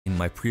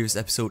my previous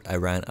episode, I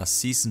ran a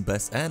season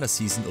best and a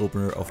season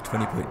opener of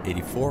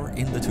 20.84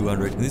 in the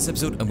 200. In this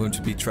episode, I'm going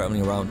to be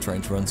traveling around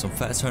trying to run some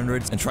fast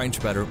 100s and trying to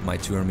better my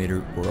 200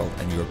 meter world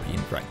and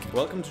European ranking.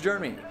 Welcome to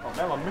Germany.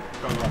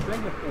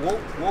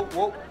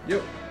 Whoa.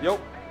 Yo.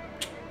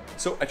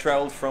 So I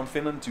traveled from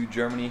Finland to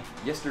Germany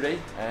yesterday,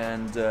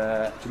 and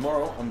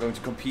tomorrow I'm going to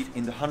compete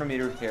in the 100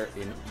 meter here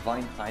in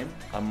Weinheim.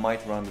 I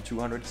might run the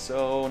 200,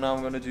 so now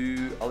I'm going to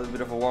do a little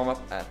bit of a warm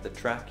up at the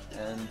track,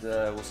 and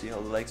we'll see how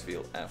the legs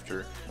feel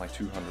after my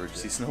 200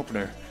 season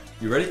opener.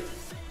 You ready?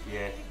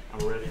 Yeah,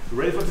 I'm ready. You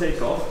ready for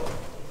takeoff?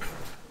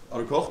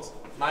 Are du kort?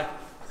 Nei.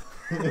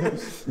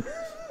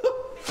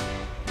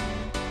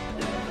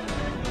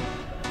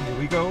 Here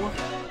we go.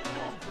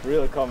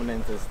 Really coming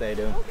into the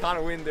stadium. Kind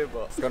of windy,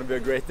 but it's gonna be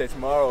a great day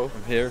tomorrow.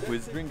 I'm here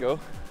with Ringo.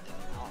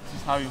 This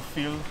is how you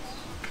feel.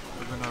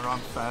 We're gonna run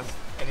fast.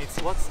 And it's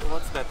what's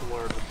that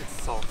word?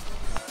 It's soft.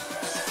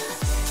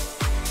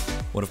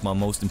 One of my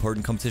most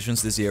important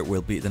competitions this year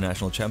will be the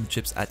National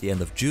Championships at the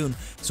end of June,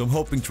 so I'm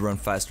hoping to run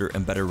faster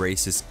and better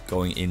races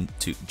going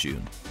into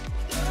June.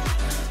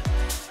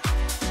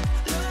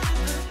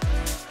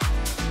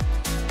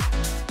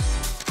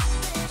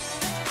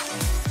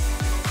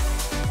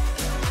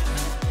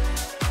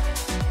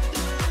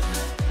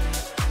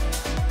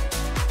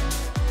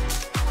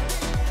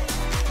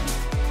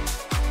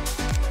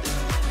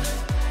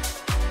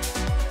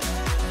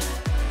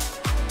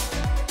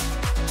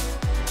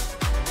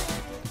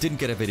 Didn't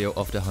get a video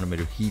of the 100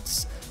 meter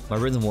heats. My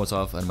rhythm was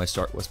off and my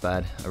start was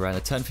bad. I ran a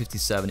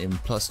 10:57 in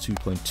plus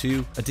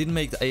 2.2. I didn't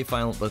make the A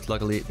final, but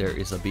luckily there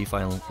is a B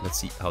final. Let's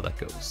see how that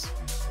goes.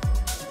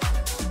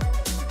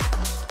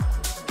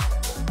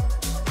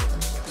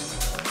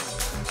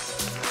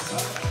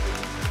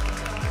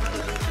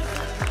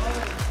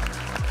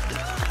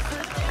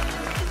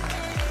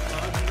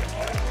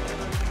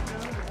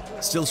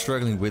 Still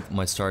struggling with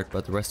my start,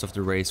 but the rest of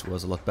the race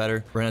was a lot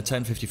better. Ran a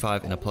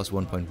 10:55 in a plus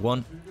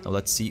 1.1. Now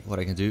let's see what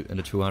I can do in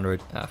the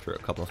 200 after a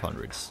couple of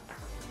hundreds.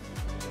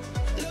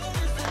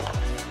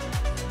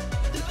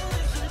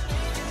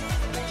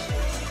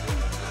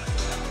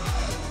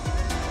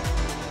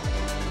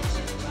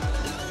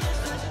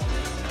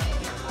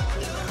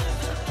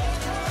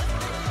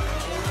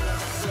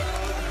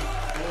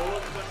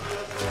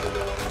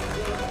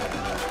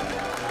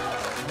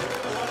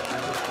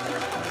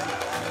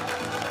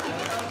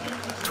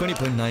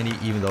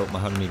 .90, even though my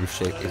 100 meter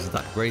shape isn't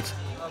that great.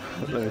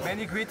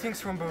 Many greetings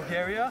from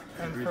Bulgaria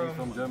and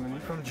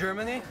from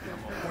Germany.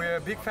 We're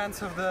big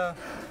fans of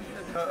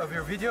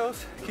your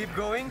videos. Keep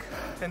going,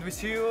 and we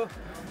see you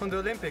on the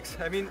Olympics.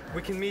 I mean,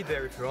 we can meet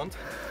there if you want.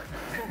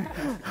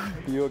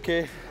 You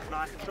okay? No,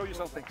 I can show you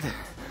something.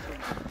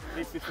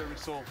 This is the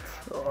result.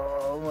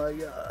 Oh my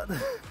god.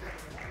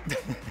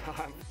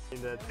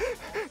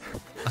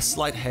 A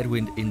slight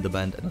headwind in the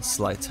bend and a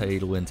slight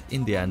tailwind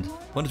in the end.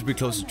 Wanted to be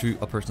closer to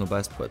a personal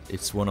best, but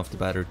it's one of the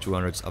better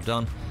 200s I've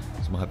done,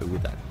 so I'm happy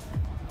with that.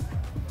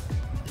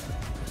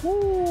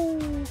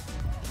 Woo!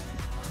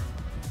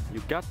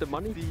 You got the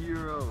money? The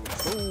euro.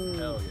 Oh.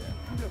 Hell yeah.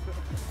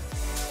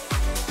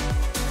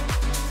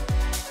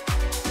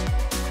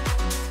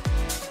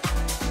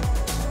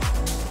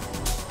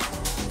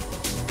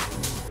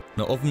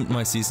 Now opened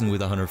my season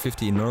with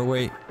 150 in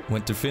Norway,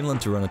 went to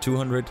Finland to run a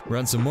 200,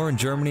 ran some more in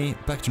Germany,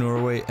 back to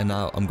Norway, and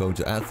now I'm going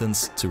to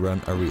Athens to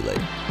run a relay.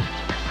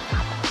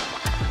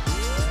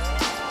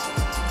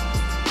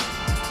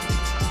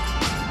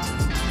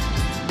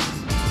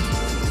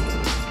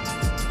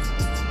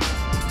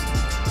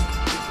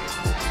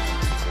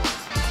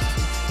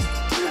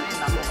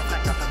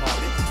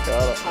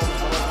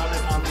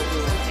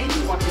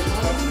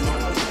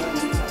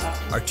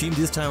 Our team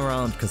this time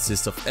around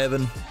consists of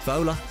Evan,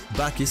 Paula,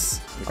 Bakis,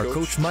 our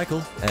coach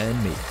Michael,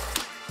 and me.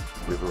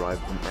 We've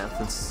arrived in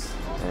Athens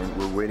and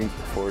we're waiting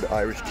for the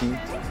Irish team.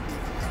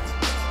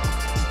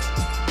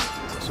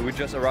 So we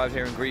just arrived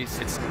here in Greece.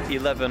 It's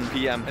 11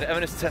 p.m. and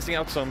Evan is testing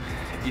out some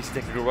easy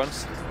technical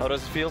runs. How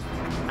does it feel?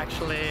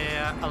 Actually,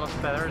 a lot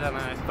better than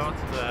I thought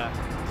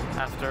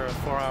after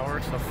 4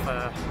 hours of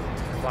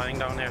flying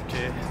down here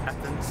to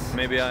Athens.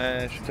 Maybe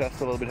I should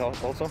test a little bit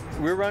also.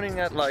 We're running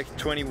at like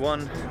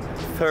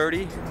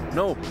 21:30.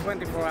 No,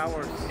 24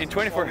 hours. In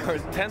 24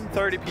 hours,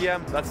 10:30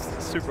 p.m. That's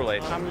super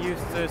late. I'm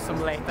used to some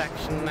late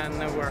action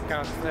and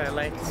workout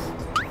late.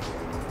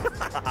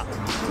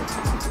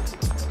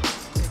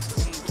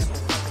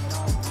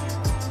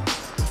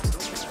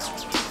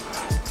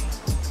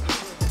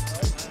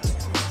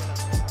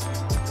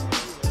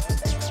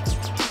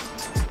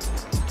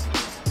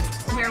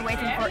 We're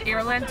waiting for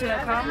Ireland to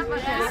come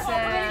because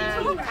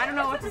I don't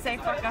know what to say,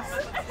 fuck us.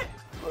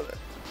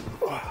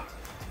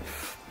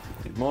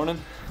 Good morning.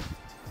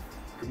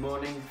 Good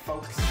morning,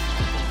 folks.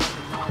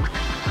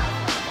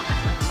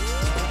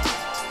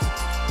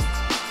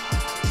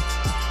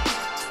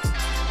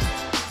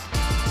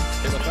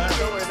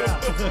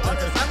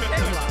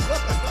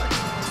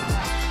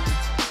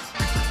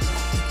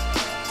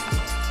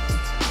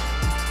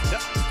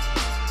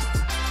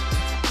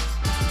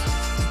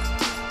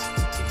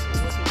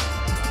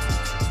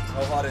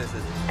 How hot is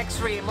it?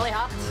 Extremely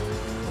hot.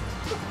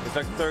 It's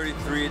like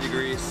 33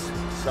 degrees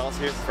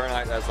Celsius.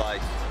 Fahrenheit has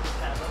like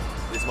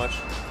this much.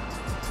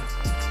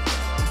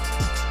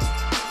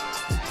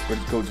 We're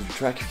going to go to the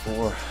track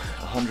for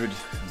 100,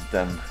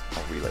 then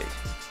a relay.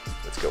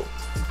 Let's go.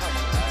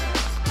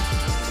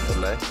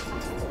 Relay.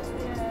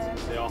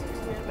 Ja,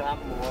 det her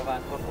må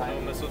være for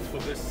feil. Men så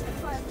trodes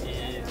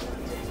i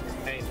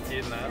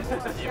regntiden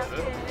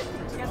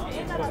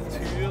på en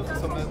tur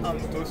som en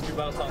antog skulle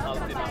bare ta en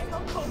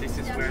halvtime. This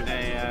is where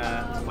they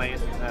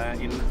played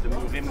in the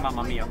movie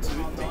Mamma Mia 2.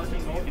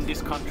 In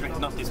this country,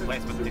 not this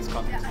place, but this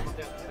country.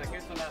 Det er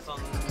ikke sånn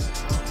sånn...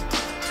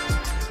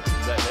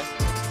 Det er det.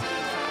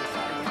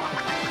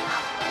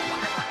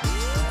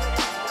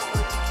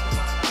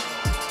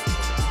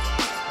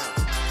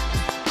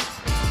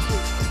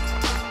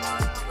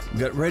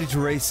 Got ready to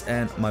race,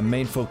 and my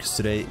main focus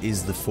today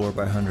is the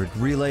 4x100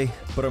 relay,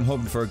 but I'm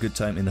hoping for a good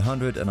time in the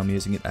 100 and I'm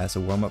using it as a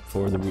warm-up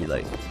for the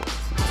relay.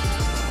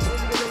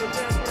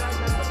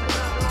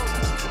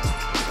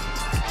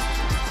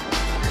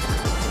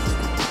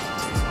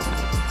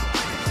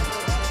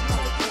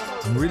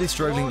 I'm really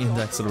struggling in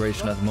the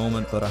acceleration at the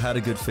moment, but I had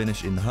a good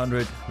finish in the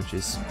 100, which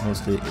is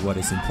mostly what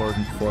is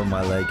important for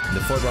my leg in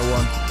the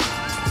 4x1.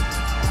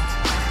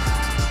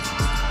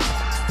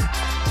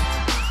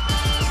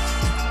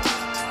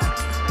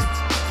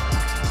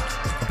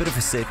 Bit of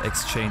a safe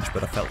exchange,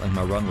 but I felt like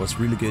my run was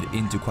really good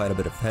into quite a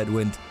bit of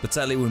headwind, but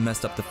sadly we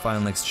messed up the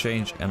final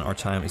exchange and our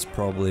time is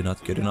probably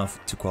not good enough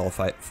to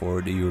qualify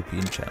for the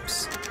European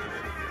Champs.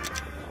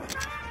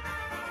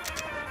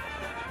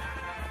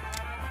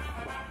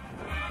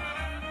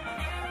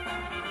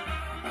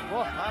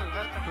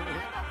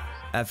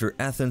 After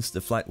Athens, the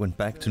flight went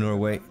back to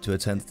Norway to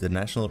attend the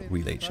National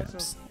Relay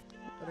Champs.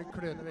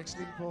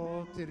 Kløneveksling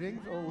på Tyrring,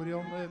 og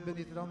Orion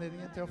benytter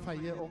anledningen til å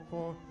feie opp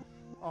på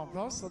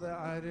annenplass, og det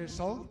er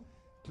Skjalg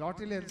klar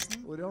til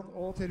ledelsen, Orion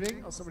og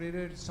Tyrring, og så blir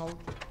det Skjalg.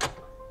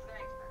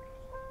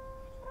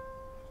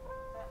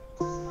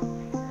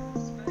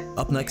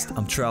 Up next,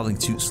 I'm traveling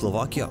to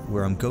Slovakia,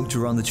 where I'm going to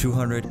run the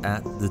 200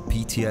 at the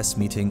PTS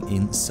meeting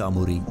in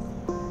Samurín.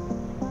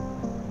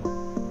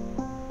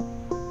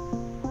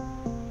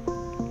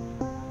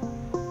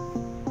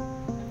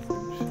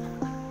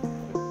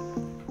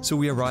 So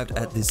we arrived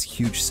at this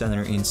huge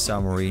center in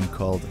Samurín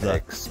called the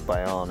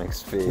X-Bionic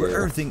Sphere. Where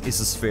everything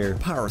is a sphere.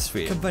 Power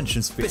sphere,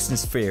 convention sphere,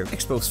 business sphere,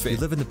 expo sphere. You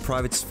live in the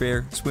private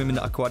sphere, swim in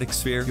the aquatic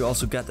sphere. You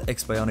also got the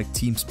X-Bionic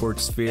team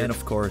sports sphere, and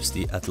of course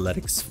the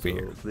athletic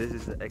sphere. So this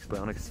is the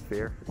X-Bionic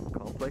Sphere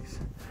complex.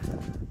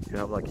 You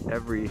have like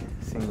every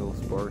single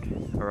sport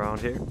around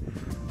here,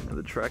 and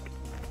the track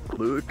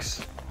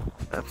looks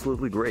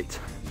absolutely great.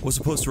 Was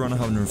supposed to run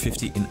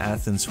 150 in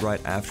Athens right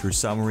after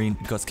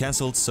Samurín. It got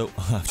cancelled, so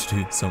I'll have to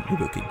do some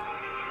rebooking.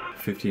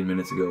 15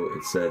 minutes ago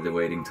it said the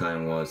waiting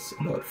time was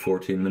about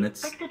 14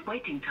 minutes. Expected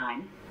waiting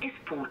time is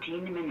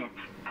 14 minutes.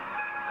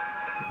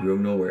 We go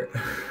nowhere.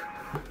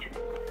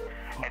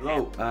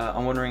 Hello,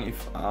 I'm wondering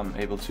if I'm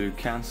able to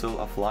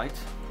cancel a flight.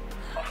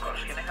 Of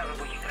course, can I have a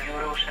booking for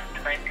euros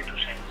and 22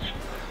 cents?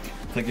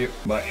 Thank you,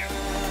 bye.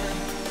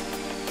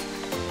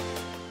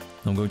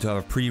 I'm going to have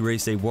a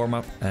pre-race day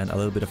warm-up and a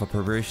little bit of a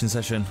preparation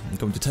session. I'm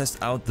going to test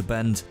out the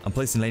bend. I'm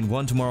placed in lane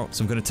 1 tomorrow,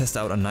 so I'm going to test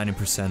out a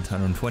 90%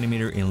 120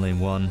 meter in lane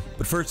 1.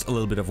 But first, a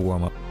little bit of a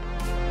warm-up.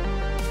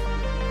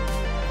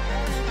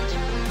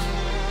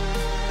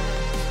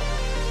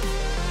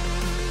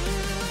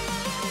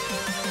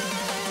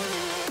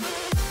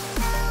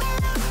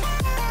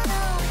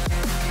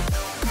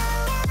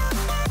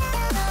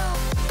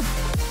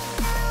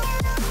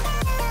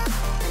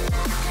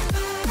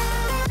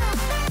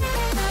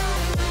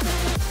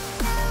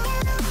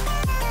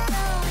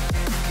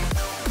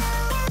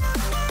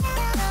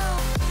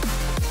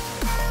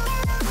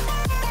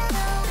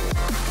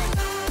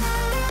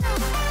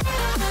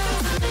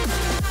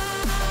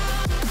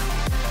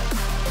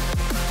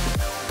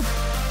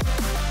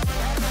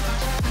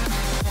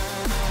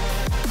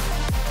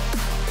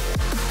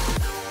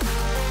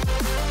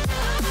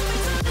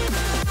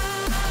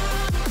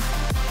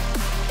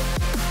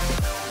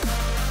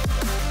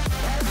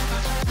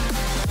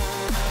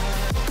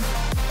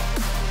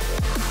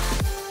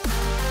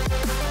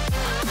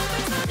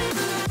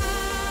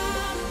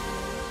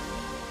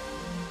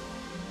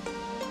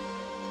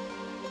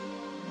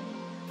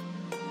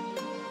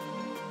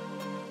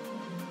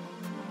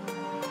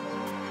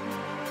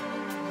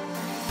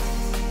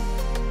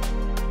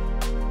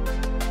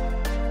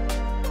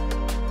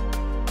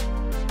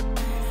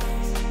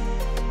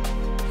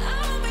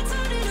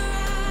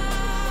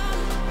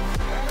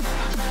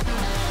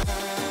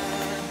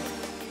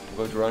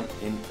 Going to run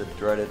in the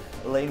dreaded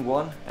lane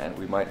 1, and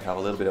we might have a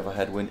little bit of a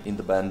headwind in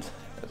the bend,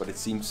 but it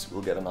seems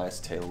we'll get a nice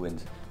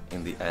tailwind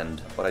in the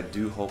end. But I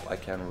do hope I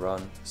can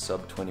run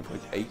sub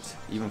 20.8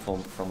 even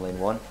from lane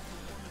 1.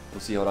 We'll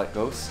see how that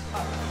goes.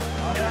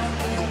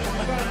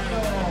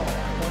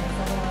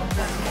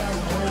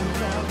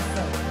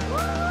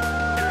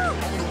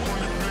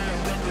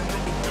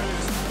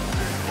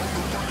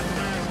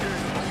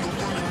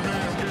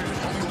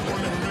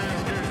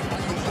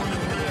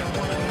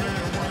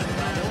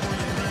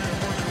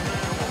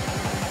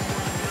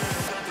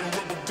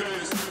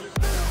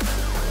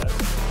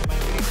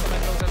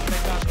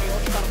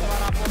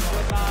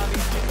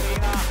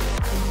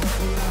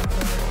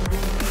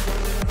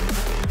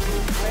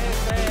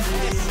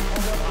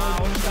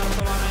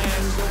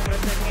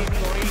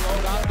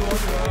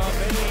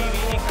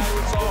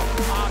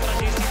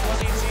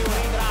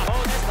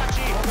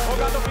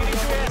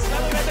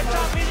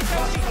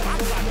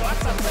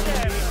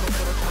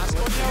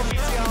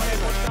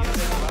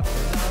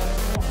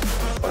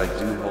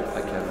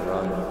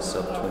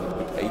 sub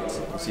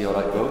 20.8. We'll see how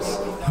that goes.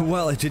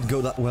 Well, it didn't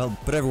go that well,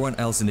 but everyone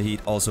else in the heat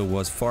also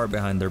was far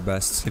behind their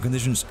best. The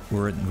conditions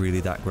weren't really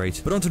that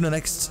great. But on to the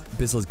next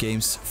Bissell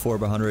Games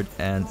 4x100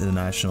 and the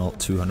national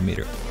 200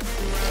 meter.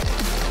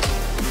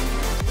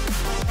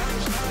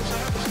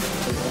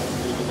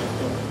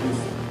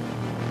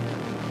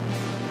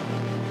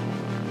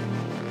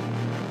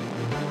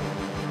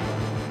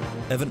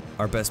 Evan,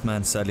 our best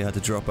man, sadly had to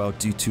drop out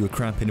due to a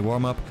cramp in the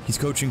warm-up. He's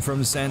coaching from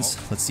the stands.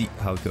 Let's see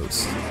how it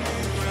goes.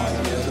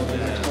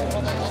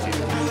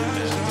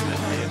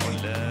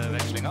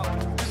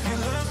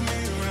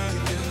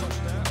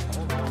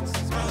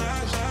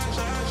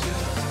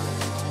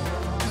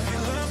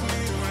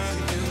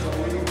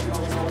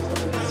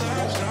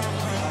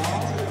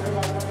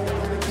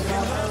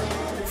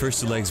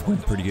 First two legs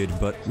went pretty good,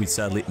 but we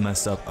sadly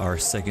messed up our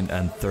second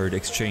and third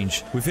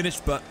exchange. We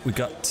finished, but we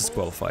got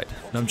disqualified.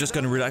 Now I'm just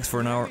gonna relax for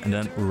an hour and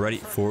then we're ready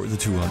for the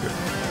 200.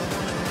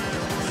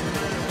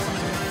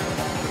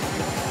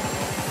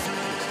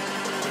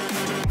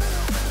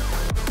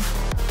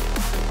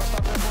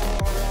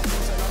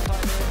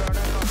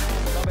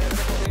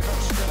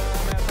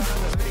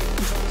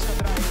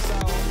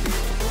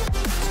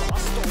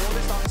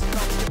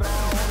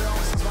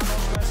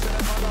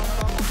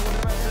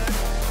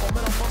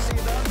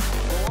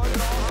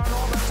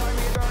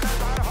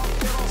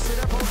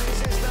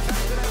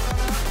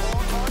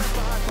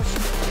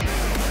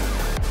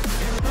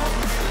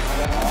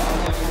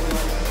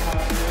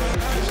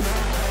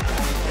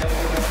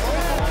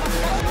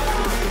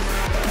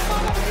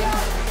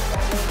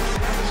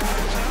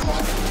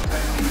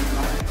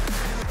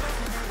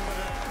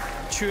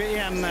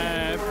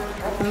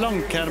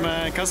 Blank her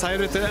med, hva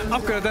sier du til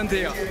akkurat den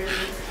tida?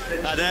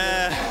 Ja,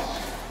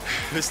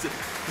 hvis du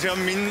skal ha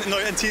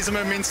en tid som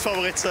er minst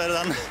favoritt, så er det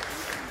den.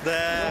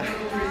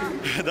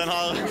 Den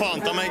har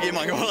kvantet meg i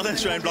mange år, den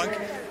 21 blank.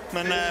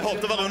 Men jeg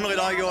håpte å være under i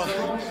dag, og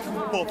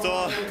håpte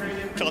å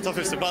klare å ta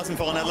førsteplassen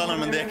foran Nederland,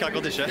 men det gikk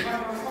akkurat ikke.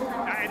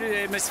 Er du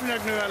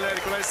misfornøyd nå, eller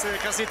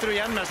hva sitter du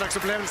igjen med en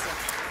slags opplevelse?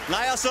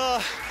 Nei, altså,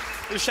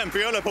 det er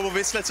kjempegøy å løpe på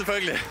Bislett,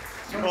 selvfølgelig.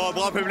 Og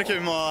bra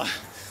publikum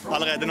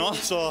allerede nå,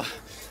 så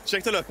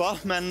kjekt å løpe,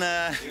 men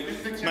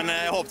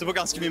jeg håpte på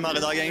ganske mye mer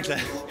i dag, egentlig.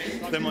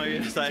 Det må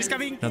jeg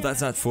si. Now that's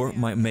that for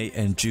my May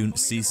and June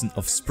season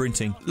of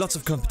sprinting. Lots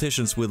of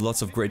competitions with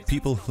lots of great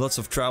people, lots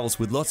of travels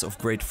with lots of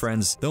great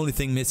friends. The only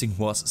thing missing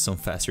was some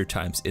faster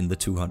times in the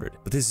 200.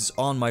 But this is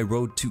on my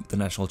road to the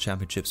national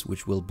championships,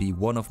 which will be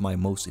one of my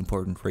most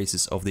important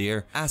races of the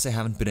year. As I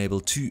haven't been able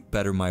to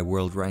better my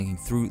world ranking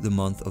through the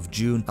month of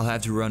June, I'll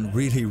have to run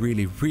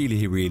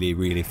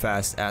really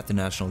fast at the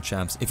national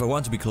champs if I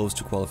want to be close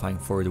to qualifying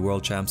for the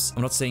world champs.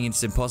 I'm not saying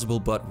it's impossible,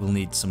 but we'll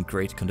need some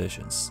great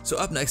conditions. So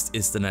up next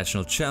is the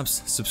national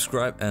champs.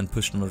 Subscribe and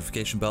push the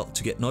notification bell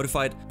to get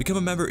notified. Become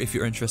a member if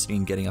you're interested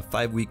in getting a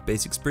 5-week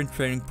basic sprint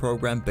training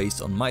program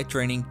based on my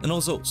training and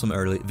also some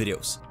early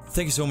videos.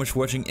 Thank you so much for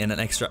watching, and an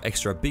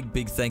extra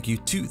big thank you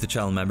to the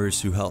channel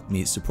members who helped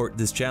me support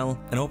this channel,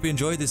 and I hope you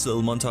enjoyed this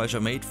little montage I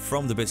made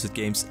from the Bissell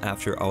Games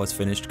after I was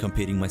finished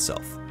competing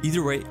myself.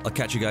 Either way, I'll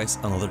catch you guys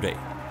another day.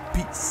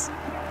 Peace!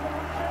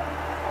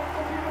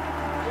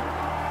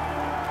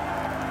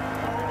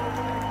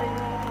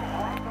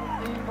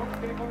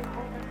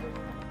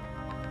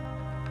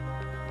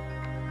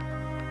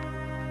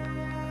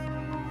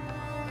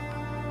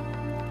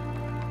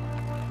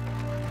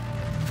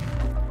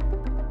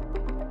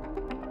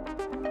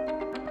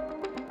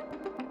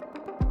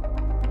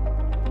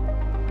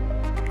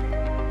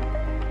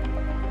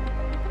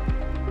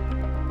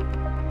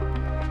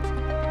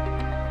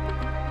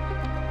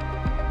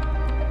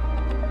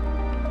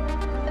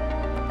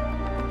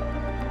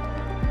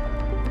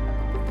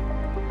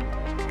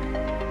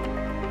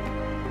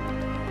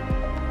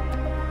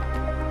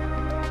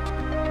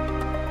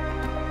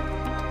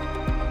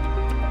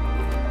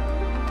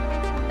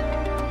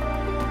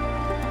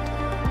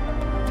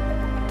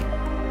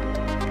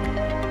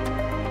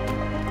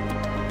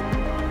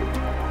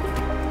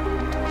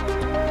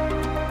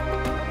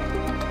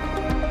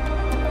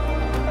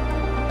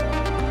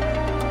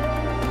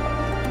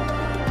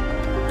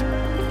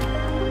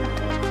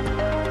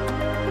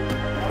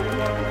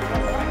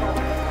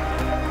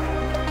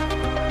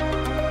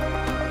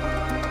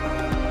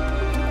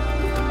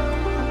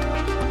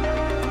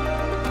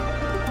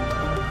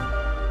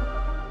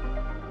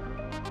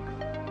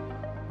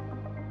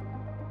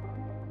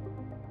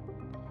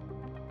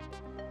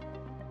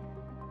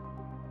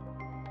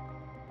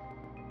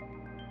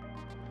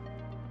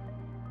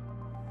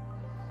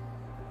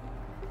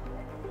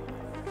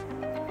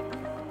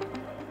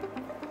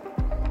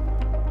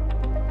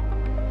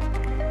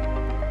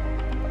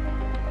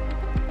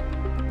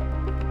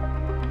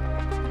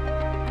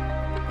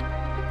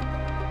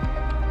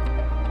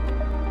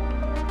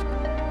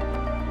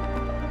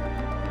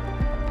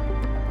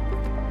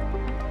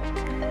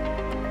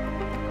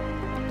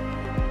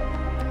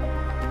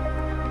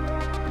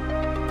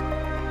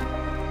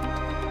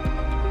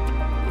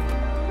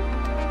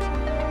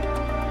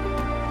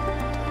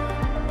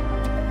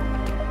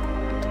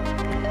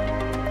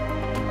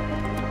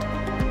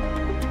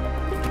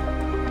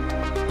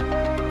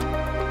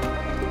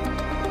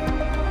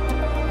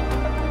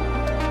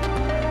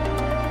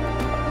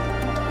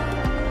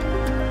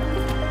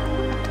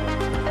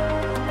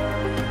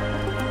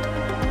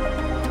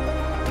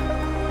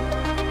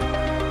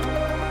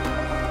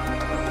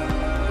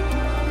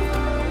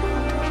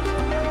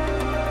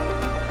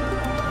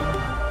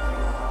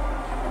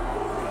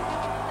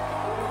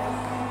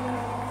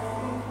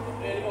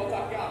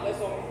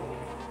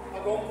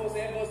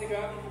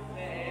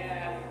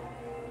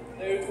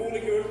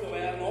 utrolig kult å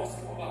være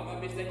norsk og være med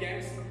Big Stick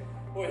Games.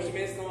 Og ikke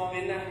minst når man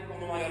vinner og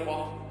når man gjør det bra.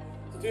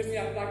 Så tusen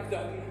hjertelig takk for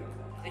støtten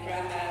i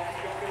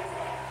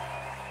kveld.